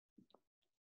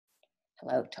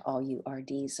Hello to all you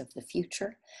RDs of the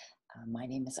future. My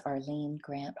name is Arlene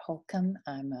Grant-Holcomb.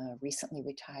 I'm a recently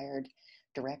retired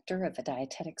director of the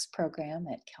dietetics program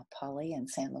at Cal Poly in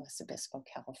San Luis Obispo,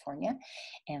 California.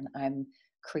 And I'm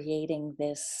creating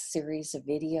this series of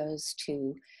videos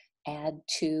to add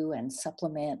to and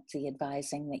supplement the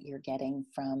advising that you're getting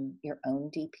from your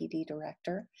own DPD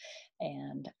director.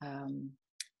 And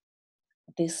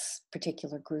this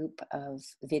particular group of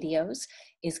videos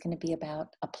is going to be about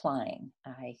applying.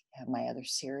 I have my other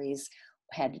series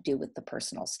had to do with the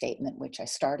personal statement, which I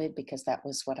started because that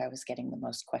was what I was getting the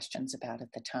most questions about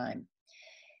at the time.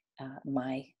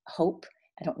 My hope,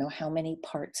 I don't know how many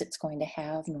parts it's going to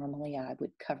have. Normally I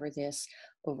would cover this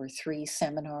over 3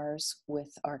 seminars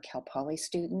with our Cal Poly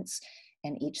students,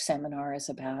 and each seminar is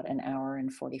about an hour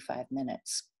and 45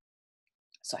 minutes.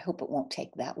 So I hope it won't take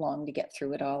that long to get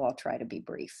through it all. I'll try to be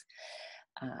brief.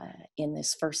 In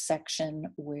this first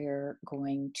section, we're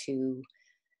going to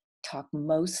talk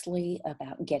mostly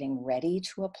about getting ready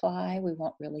to apply. We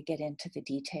won't really get into the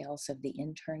details of the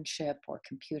internship or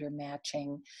computer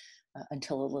matching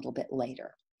until a little bit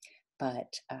later.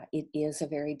 But it is a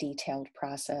very detailed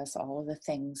process. All of the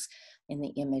things in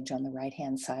the image on the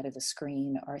right-hand side of the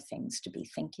screen are things to be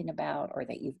thinking about or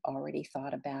that you've already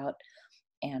thought about.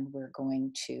 And we're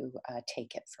going to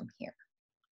take it from here.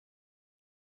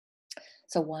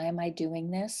 So why am I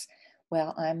doing this?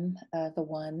 Well, I'm the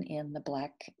one in the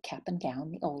black cap and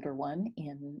gown, the older one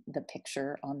in the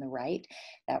picture on the right.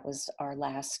 That was our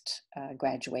last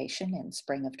graduation in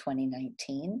spring of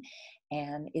 2019.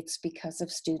 And it's because of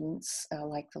students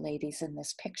like the ladies in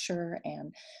this picture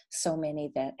and so many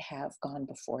that have gone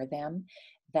before them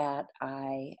that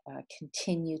I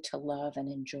continue to love and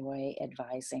enjoy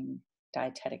advising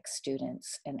dietetic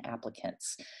students and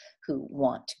applicants who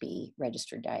want to be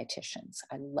registered dietitians.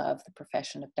 I love the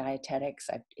profession of dietetics.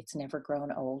 It's never grown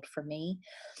old for me.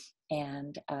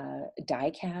 And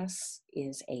DICAS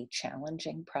is a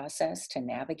challenging process to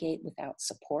navigate without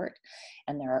support.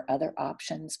 And there are other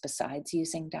options besides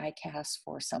using DICAS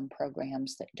for some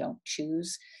programs that don't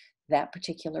choose that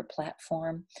particular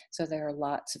platform. So there are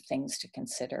lots of things to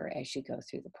consider as you go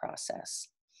through the process.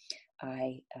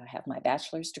 I have my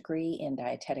bachelor's degree in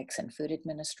dietetics and food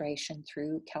administration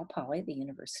through Cal Poly, the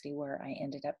university where I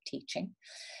ended up teaching.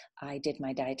 I did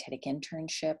my dietetic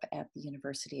internship at the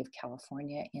University of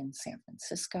California in San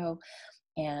Francisco,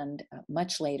 and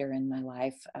much later in my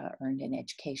life earned an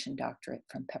education doctorate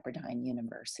from Pepperdine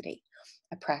University.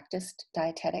 I practiced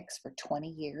dietetics for 20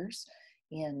 years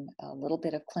in a little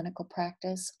bit of clinical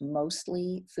practice,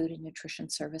 mostly food and nutrition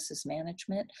services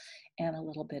management, and a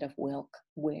little bit of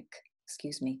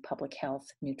public health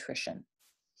nutrition.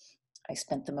 I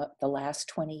spent the last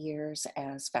 20 years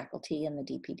as faculty in the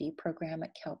DPD program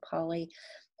at Cal Poly,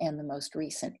 and the most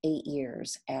recent 8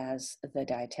 years as the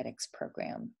dietetics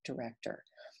program director.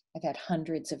 I've had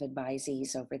hundreds of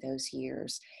advisees over those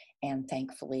years, and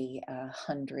thankfully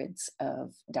hundreds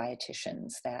of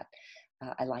dietitians that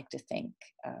I like to think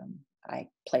I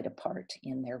played a part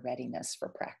in their readiness for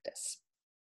practice.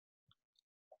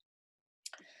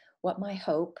 What my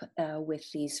hope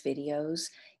with these videos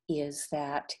is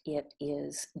that it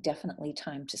is definitely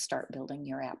time to start building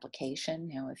your application.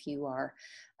 Now, if you are,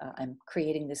 I'm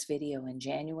creating this video in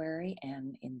January,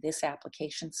 and in this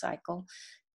application cycle,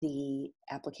 the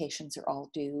applications are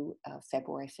all due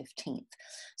February 15th.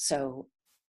 So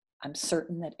I'm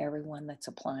certain that everyone that's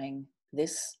applying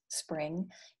this spring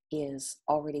is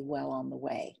already well on the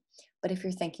way. But if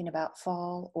you're thinking about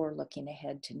fall or looking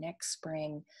ahead to next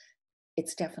spring,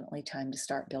 it's definitely time to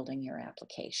start building your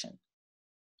application.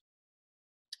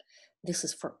 This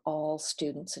is for all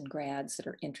students and grads that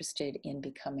are interested in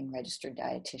becoming registered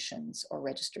dietitians or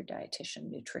registered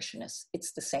dietitian nutritionists.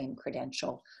 It's the same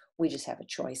credential. We just have a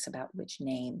choice about which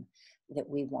name that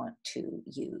we want to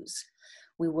use.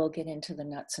 We will get into the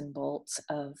nuts and bolts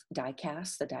of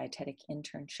DICAS, the Dietetic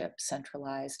Internship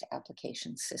Centralized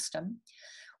Application System.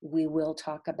 We will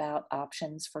talk about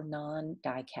options for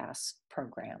non-DICAS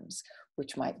programs,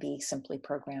 which might be simply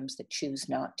programs that choose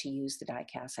not to use the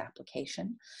DICAS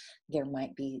application. There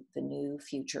might be the new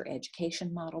future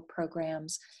education model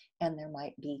programs, and there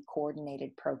might be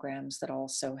coordinated programs that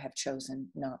also have chosen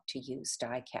not to use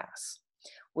DICAS.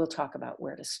 We'll talk about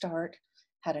where to start,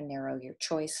 how to narrow your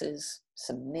choices,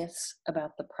 some myths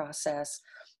about the process,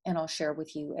 and I'll share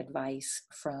with you advice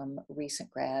from recent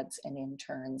grads and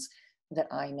interns that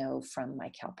I know from my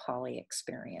Cal Poly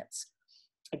experience.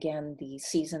 Again, the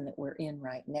season that we're in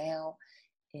right now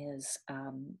is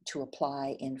to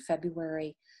apply in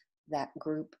February. That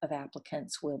group of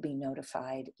applicants will be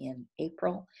notified in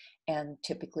April, and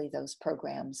typically those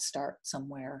programs start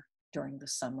somewhere during the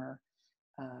summer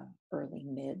early,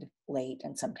 mid, late,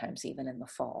 and sometimes even in the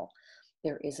fall.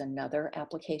 There is another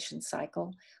application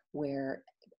cycle where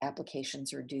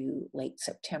applications are due late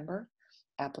September.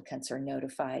 Applicants are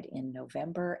notified in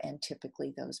November, and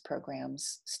typically those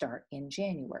programs start in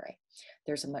January.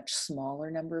 There's a much smaller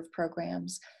number of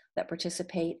programs that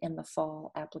participate in the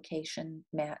fall application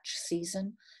match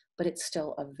season, but it's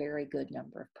still a very good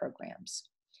number of programs.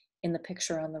 In the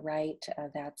picture on the right,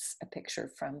 that's a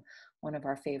picture from one of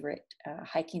our favorite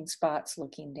hiking spots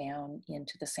looking down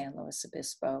into the San Luis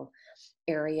Obispo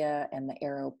area, and the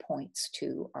arrow points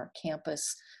to our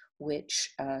campus,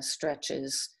 which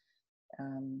stretches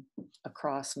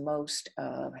across most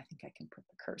of, I think I can put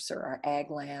the cursor, our ag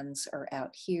lands are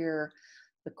out here,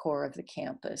 the core of the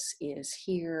campus is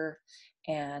here,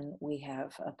 and we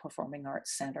have a performing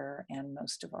arts center, and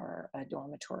most of our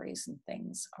dormitories and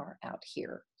things are out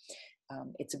here.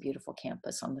 It's a beautiful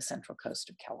campus on the central coast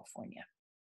of California.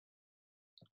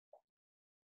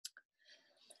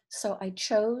 So I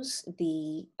chose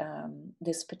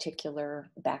this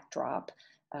particular backdrop.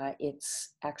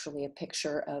 It's actually a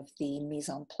picture of the mise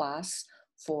en place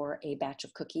for a batch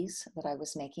of cookies that I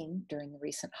was making during the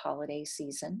recent holiday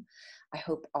season. I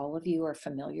hope all of you are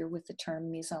familiar with the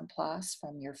term mise en place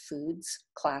from your foods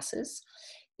classes.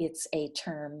 It's a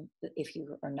term, if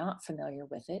you are not familiar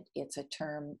with it, it's a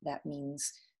term that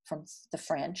means from the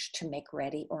French to make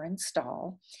ready or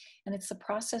install. And it's the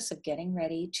process of getting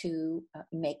ready to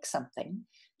make something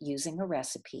using a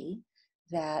recipe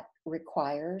that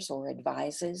requires or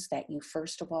advises that you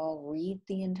first of all read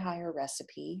the entire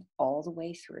recipe all the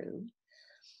way through,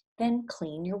 then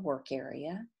clean your work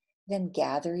area, then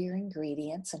gather your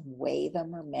ingredients and weigh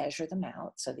them or measure them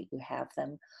out so that you have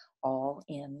them all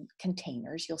in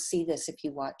containers. You'll see this if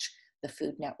you watch the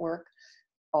Food Network.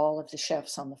 All of the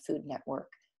chefs on the Food Network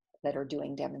that are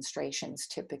doing demonstrations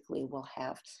typically will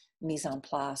have mise en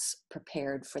place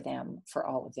prepared for them for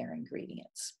all of their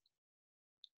ingredients.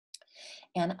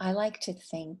 And I like to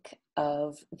think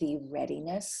of the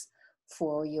readiness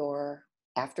for your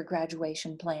after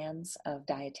graduation plans of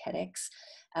dietetics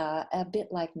a bit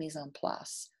like mise en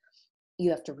place. You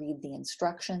have to read the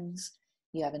instructions.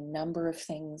 You have a number of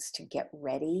things to get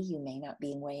ready. You may not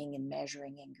be weighing and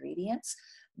measuring ingredients,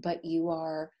 but you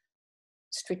are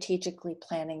strategically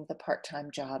planning the part-time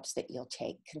jobs that you'll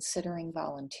take, considering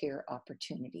volunteer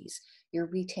opportunities. You're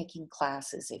retaking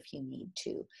classes if you need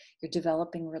to. You're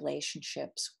developing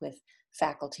relationships with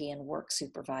faculty and work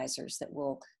supervisors that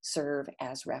will serve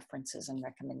as references and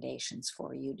recommendations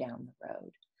for you down the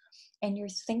road. And you're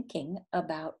thinking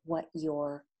about what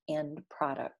your end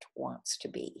product wants to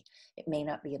be. It may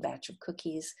not be a batch of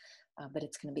cookies, but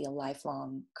it's going to be a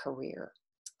lifelong career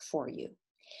for you.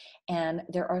 And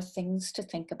there are things to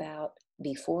think about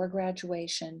before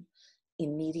graduation,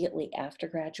 immediately after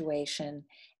graduation,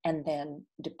 and then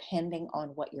depending on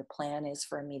what your plan is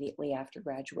for immediately after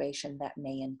graduation, that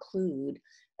may include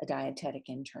a dietetic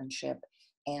internship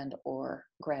and or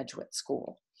graduate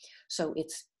school. So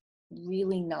it's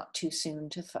really not too soon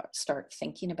to start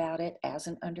thinking about it as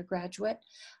an undergraduate.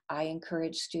 I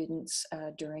encourage students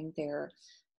during their,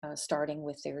 starting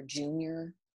with their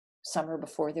summer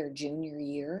before their junior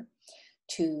year,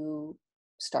 to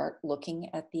start looking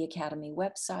at the Academy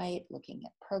website, looking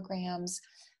at programs,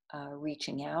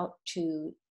 reaching out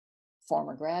to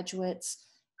former graduates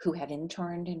who have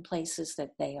interned in places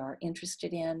that they are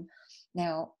interested in.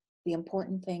 Now, the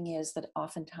important thing is that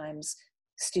oftentimes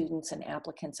students and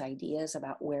applicants' ideas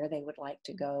about where they would like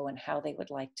to go and how they would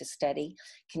like to study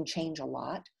can change a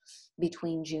lot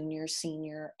between junior,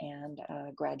 senior, and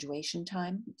graduation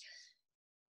time.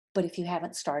 But if you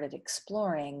haven't started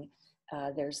exploring,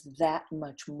 there's that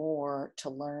much more to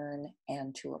learn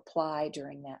and to apply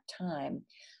during that time.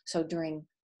 So during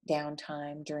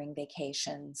downtime, during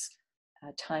vacations,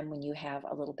 time when you have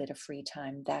a little bit of free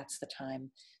time, that's the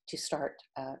time to start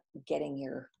getting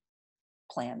your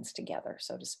plans together,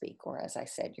 so to speak, or as I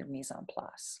said, your mise en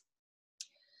place.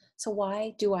 So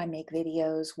why do I make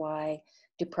videos? Why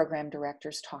do program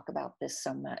directors talk about this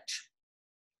so much?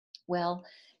 Well,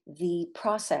 the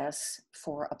process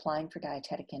for applying for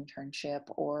dietetic internship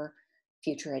or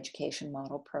future education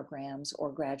model programs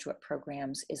or graduate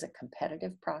programs is a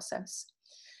competitive process.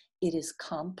 It is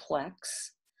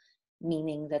complex,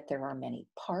 meaning that there are many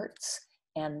parts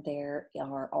and there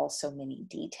are also many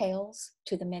details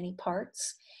to the many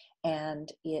parts. And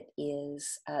it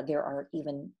is, there are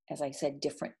even, as I said,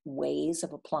 different ways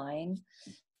of applying.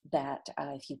 That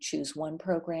if you choose one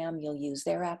program, you'll use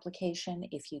their application.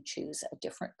 If you choose a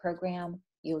different program,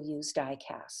 you'll use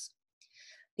DICAS.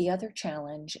 The other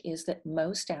challenge is that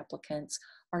most applicants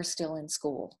are still in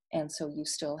school, and so you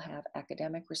still have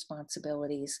academic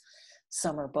responsibilities.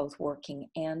 Some are both working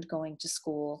and going to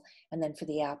school, and then for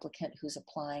the applicant who's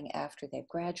applying after they've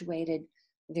graduated,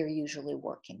 they're usually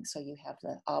working. So you have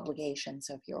the obligations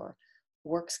of your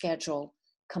work schedule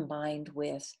combined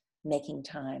with making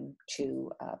time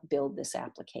to build this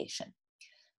application.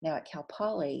 Now at Cal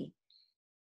Poly,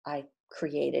 I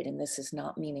created, and this is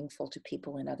not meaningful to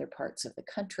people in other parts of the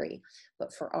country,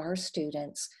 but for our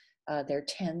students, there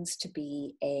tends to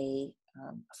be a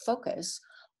focus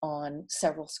on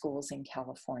several schools in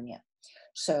California.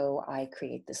 So I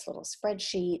create this little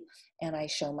spreadsheet and I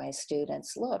show my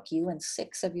students, look, you and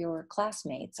 6 of your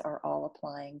classmates are all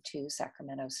applying to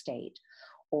Sacramento State,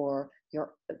 or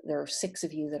there are 6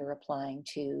 of you that are applying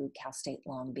to Cal State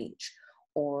Long Beach,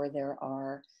 or there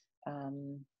are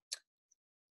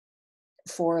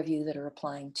 4 of you that are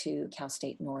applying to Cal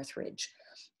State Northridge.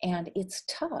 And it's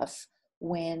tough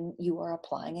when you are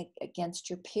applying against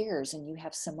your peers and you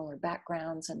have similar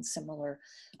backgrounds and similar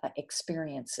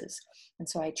experiences. And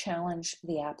so I challenge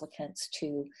the applicants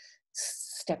to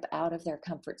step out of their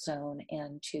comfort zone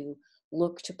and to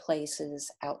look to places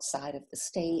outside of the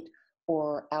state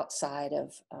or outside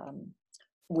of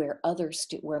where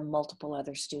multiple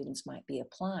other students might be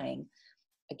applying,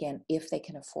 again, if they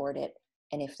can afford it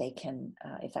and if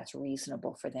that's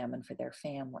reasonable for them and for their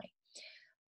family.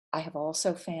 I have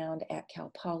also found at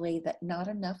Cal Poly that not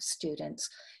enough students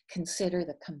consider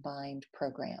the combined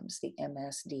programs, the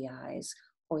MSDIs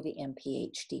or the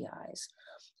MPHDIs.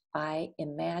 I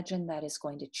imagine that is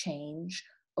going to change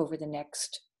over the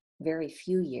next very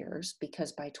few years,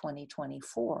 because by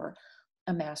 2024,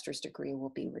 a master's degree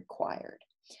will be required.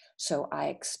 So I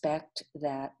expect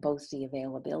that both the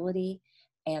availability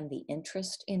and the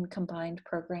interest in combined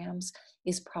programs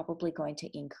is probably going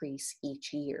to increase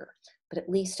each year. But at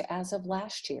least as of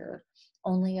last year,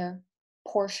 only a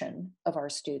portion of our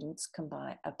students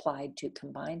applied to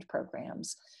combined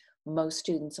programs. Most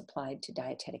students applied to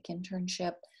Dietetic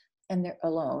Internship, and they're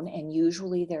alone, and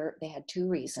usually they had 2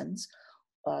 reasons.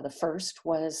 The first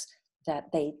was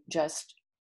that they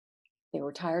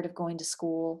were tired of going to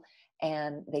school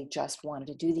and they just wanted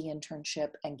to do the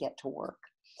internship and get to work.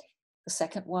 The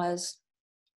second was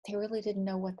they really didn't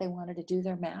know what they wanted to do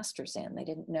their master's in. They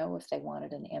didn't know if they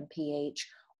wanted an MPH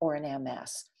or an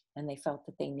MS, and they felt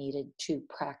that they needed to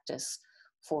practice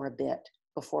for a bit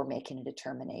before making a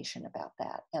determination about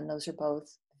that. And those are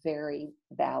both very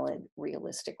valid,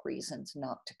 realistic reasons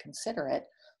not to consider it.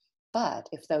 But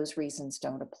if those reasons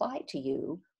don't apply to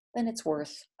you, then it's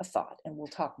worth a thought. And we'll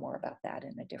talk more about that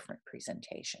in a different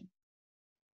presentation.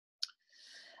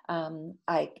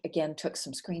 I, again, took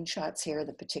some screenshots here.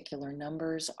 The particular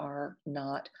numbers are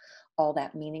not all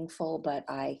that meaningful, but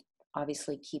I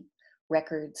obviously keep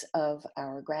records of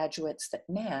our graduates that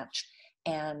match.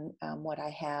 And what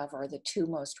I have are the 2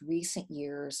 most recent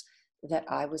years that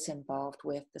I was involved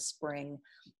with, the spring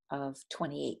of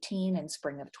 2018 and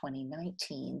spring of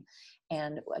 2019.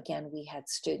 And again, we had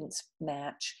students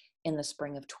match in the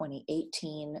spring of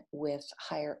 2018 with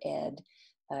higher ed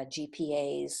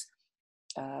GPAs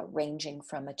ranging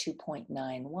from a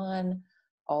 2.91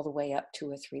 all the way up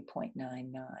to a 3.99.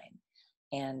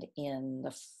 And in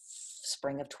the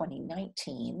spring of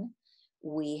 2019,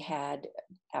 we had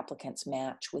applicants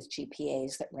match with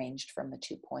GPAs that ranged from a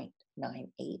 2.98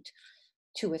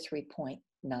 to a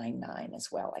 3.99 as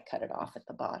well. I cut it off at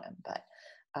the bottom, but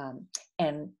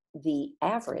and the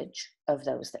average of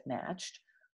those that matched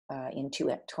in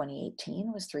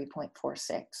 2018 was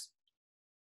 3.46.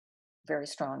 Very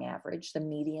strong average. The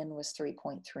median was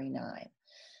 3.39.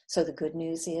 So the good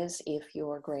news is if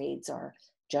your grades are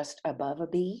just above a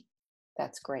B,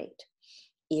 that's great.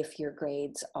 If your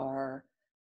grades are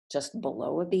just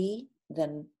below a B,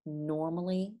 then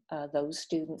normally those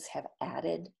students have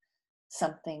added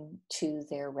something to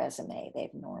their resume. They've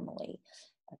normally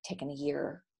taken a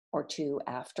year or 2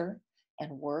 after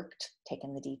and worked,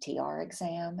 taken the DTR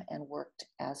exam and worked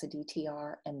as a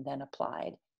DTR and then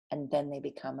applied. And then they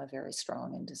become a very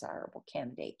strong and desirable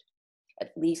candidate.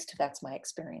 At least that's my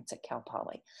experience at Cal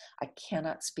Poly. I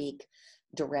cannot speak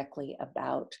directly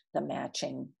about the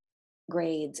matching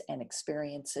grades and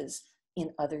experiences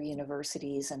in other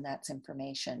universities, and that's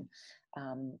information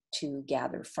to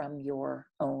gather from your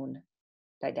own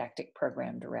didactic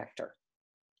program director.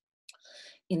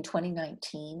 In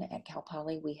 2019 at Cal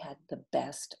Poly, we had the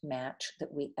best match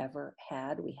that we ever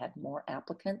had. We had more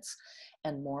applicants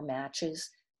and more matches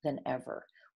than ever.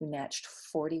 We matched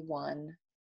 41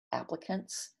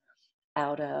 applicants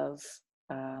out of,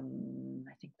 I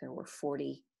think there were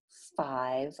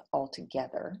 45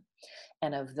 altogether.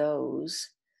 And of those,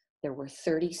 There were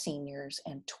 30 seniors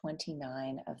and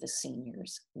 29 of the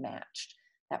seniors matched.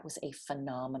 That was a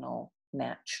phenomenal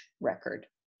match record.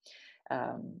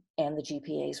 And the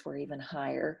GPAs were even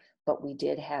higher, but we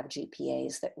did have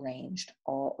GPAs that ranged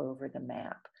all over the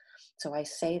map. So I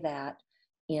say that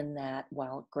in that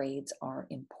while grades are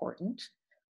important,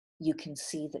 you can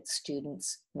see that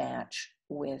students match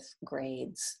with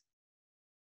grades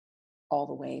all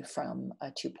the way from a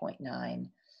 2.9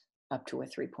 up to a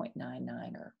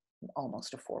 3.99 or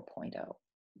almost a 4.0.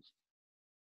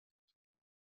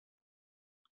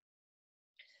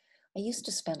 I used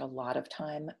to spend a lot of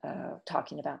time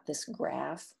talking about this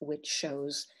graph, which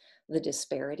shows the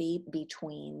disparity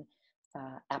between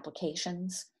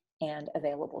applications and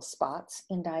available spots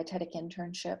in dietetic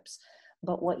internships.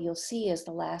 But what you'll see is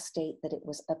the last date that it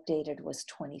was updated was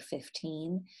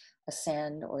 2015.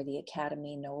 Ascend or the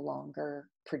Academy no longer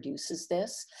produces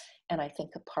this. And I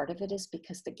think a part of it is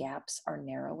because the gaps are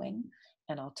narrowing.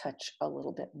 And I'll touch a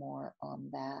little bit more on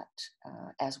that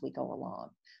as we go along.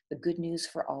 The good news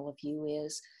for all of you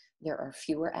is there are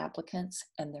fewer applicants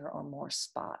and there are more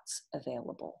spots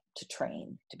available to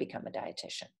train to become a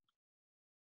dietitian.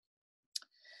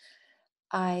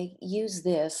 I use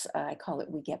this, I call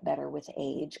it We Get Better with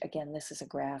Age. Again, this is a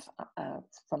graph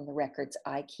from the records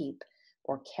I keep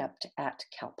or kept at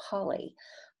Cal Poly.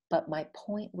 But my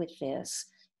point with this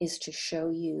is to show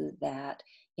you that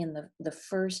in the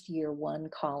first year one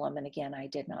column, and again, I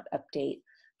did not update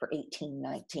for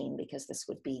 18-19 because this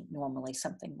would be normally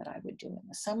something that I would do in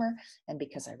the summer. And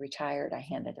because I retired, I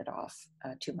handed it off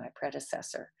to my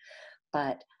predecessor.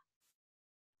 But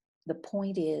the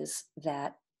point is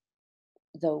that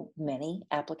though many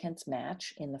applicants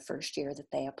match in the first year that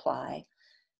they apply,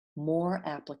 more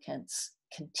applicants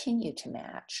continue to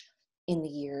match in the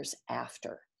years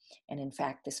after. And in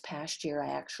fact, this past year, I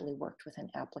actually worked with an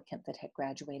applicant that had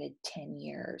graduated 10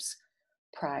 years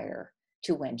prior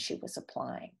to when she was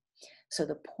applying. So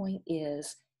the point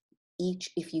is,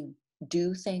 if you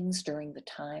do things during the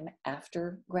time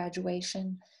after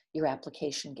graduation, your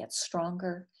application gets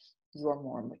stronger, you're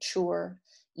more mature,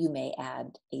 you may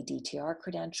add a DTR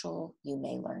credential, you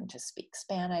may learn to speak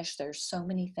Spanish. There's so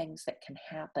many things that can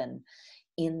happen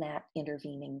in that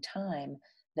intervening time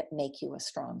that make you a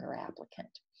stronger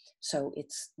applicant. So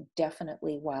it's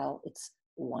definitely, while it's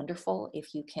wonderful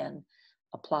if you can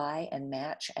apply and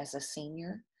match as a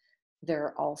senior, there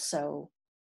are also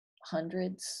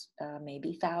hundreds,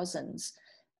 maybe thousands,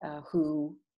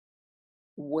 who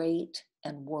wait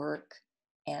and work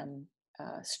and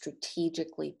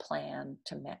strategically plan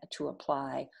to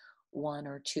apply 1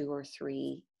 or 2 or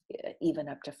 3, even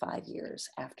up to 5 years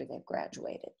after they've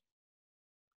graduated.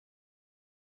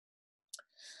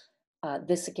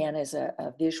 This again is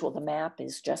a visual. The map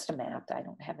is just a map. I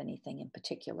don't have anything in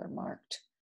particular marked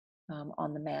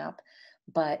on the map,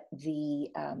 but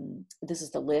this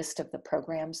is the list of the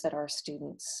programs that our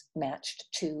students matched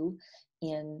to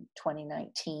in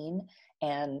 2019.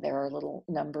 And there are little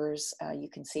numbers. You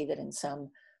can see that in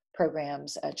some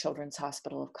programs, Children's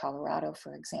Hospital of Colorado,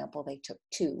 for example, they took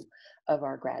 2 of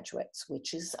our graduates,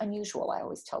 which is unusual. I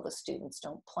always tell the students,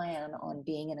 don't plan on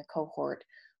being in a cohort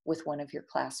with one of your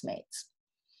classmates.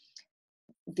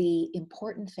 The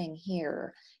important thing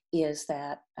here is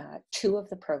that 2 of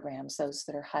the programs, those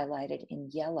that are highlighted in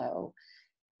yellow,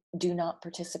 do not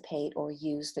participate or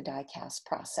use the DICAS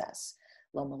process.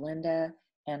 Loma Linda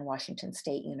and Washington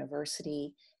State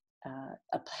University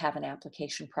have an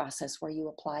application process where you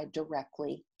apply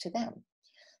directly to them.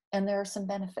 And there are some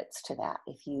benefits to that.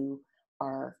 If you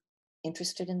are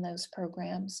interested in those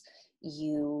programs,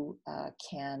 you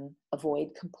can avoid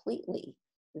completely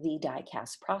the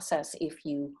DICAS process if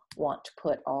you want to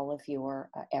put all of your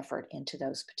effort into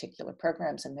those particular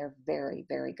programs, and they're very,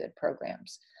 very good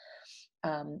programs.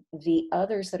 The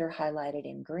others that are highlighted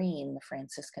in green, the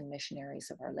Franciscan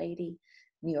Missionaries of Our Lady,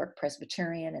 New York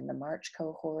Presbyterian in the March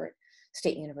cohort,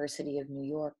 State University of New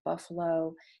York,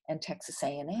 Buffalo, and Texas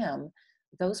A&M,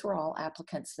 those were all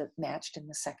applicants that matched in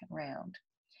the second round.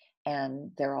 And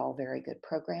they're all very good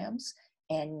programs.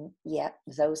 And yet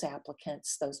those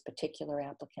applicants, those particular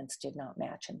applicants did not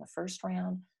match in the first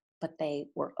round, but they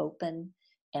were open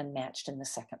and matched in the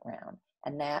second round.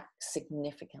 And that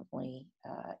significantly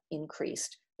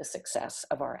increased the success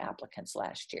of our applicants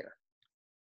last year.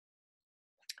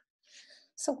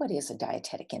 So what is a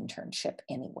dietetic internship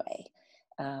anyway?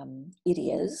 It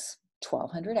is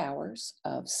 1,200 hours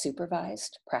of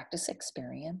supervised practice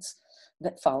experience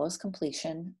that follows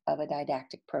completion of a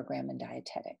didactic program in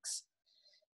dietetics.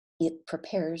 It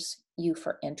prepares you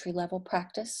for entry-level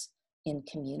practice in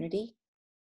community,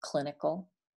 clinical,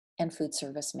 and food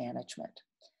service management.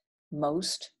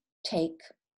 Most take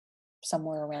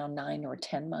somewhere around 9 or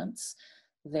 10 months.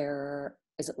 There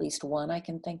is at least one I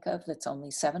can think of that's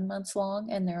only 7 months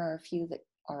long, and there are a few that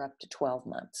are up to 12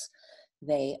 months.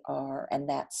 They are, and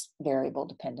that's variable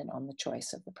dependent on the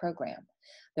choice of the program.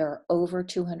 There are over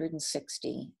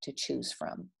 260 to choose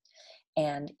from.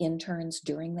 And interns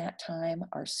during that time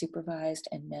are supervised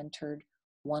and mentored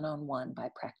one-on-one by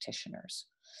practitioners.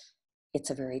 It's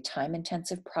a very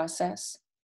time-intensive process.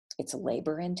 It's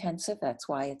labor-intensive. That's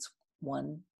why it's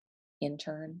one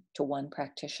intern to one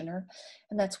practitioner.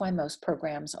 And that's why most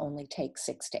programs only take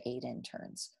 6 to 8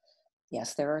 interns.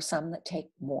 Yes, there are some that take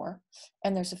more,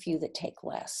 and there's a few that take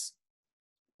less,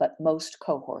 but most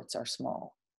cohorts are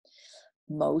small.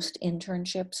 Most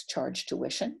internships charge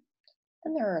tuition,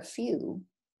 and there are a few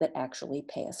that actually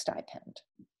pay a stipend.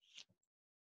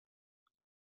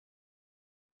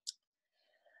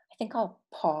 I think I'll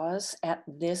pause at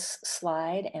this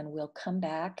slide and we'll come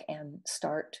back and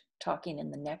start talking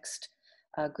in the next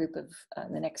group of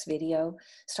the next video,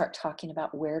 start talking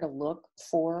about where to look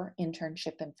for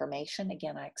internship information.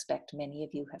 Again, I expect many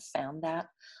of you have found that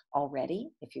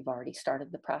already if you've already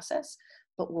started the process,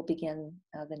 but we'll begin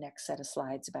the next set of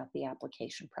slides about the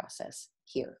application process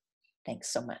here.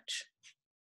 Thanks so much.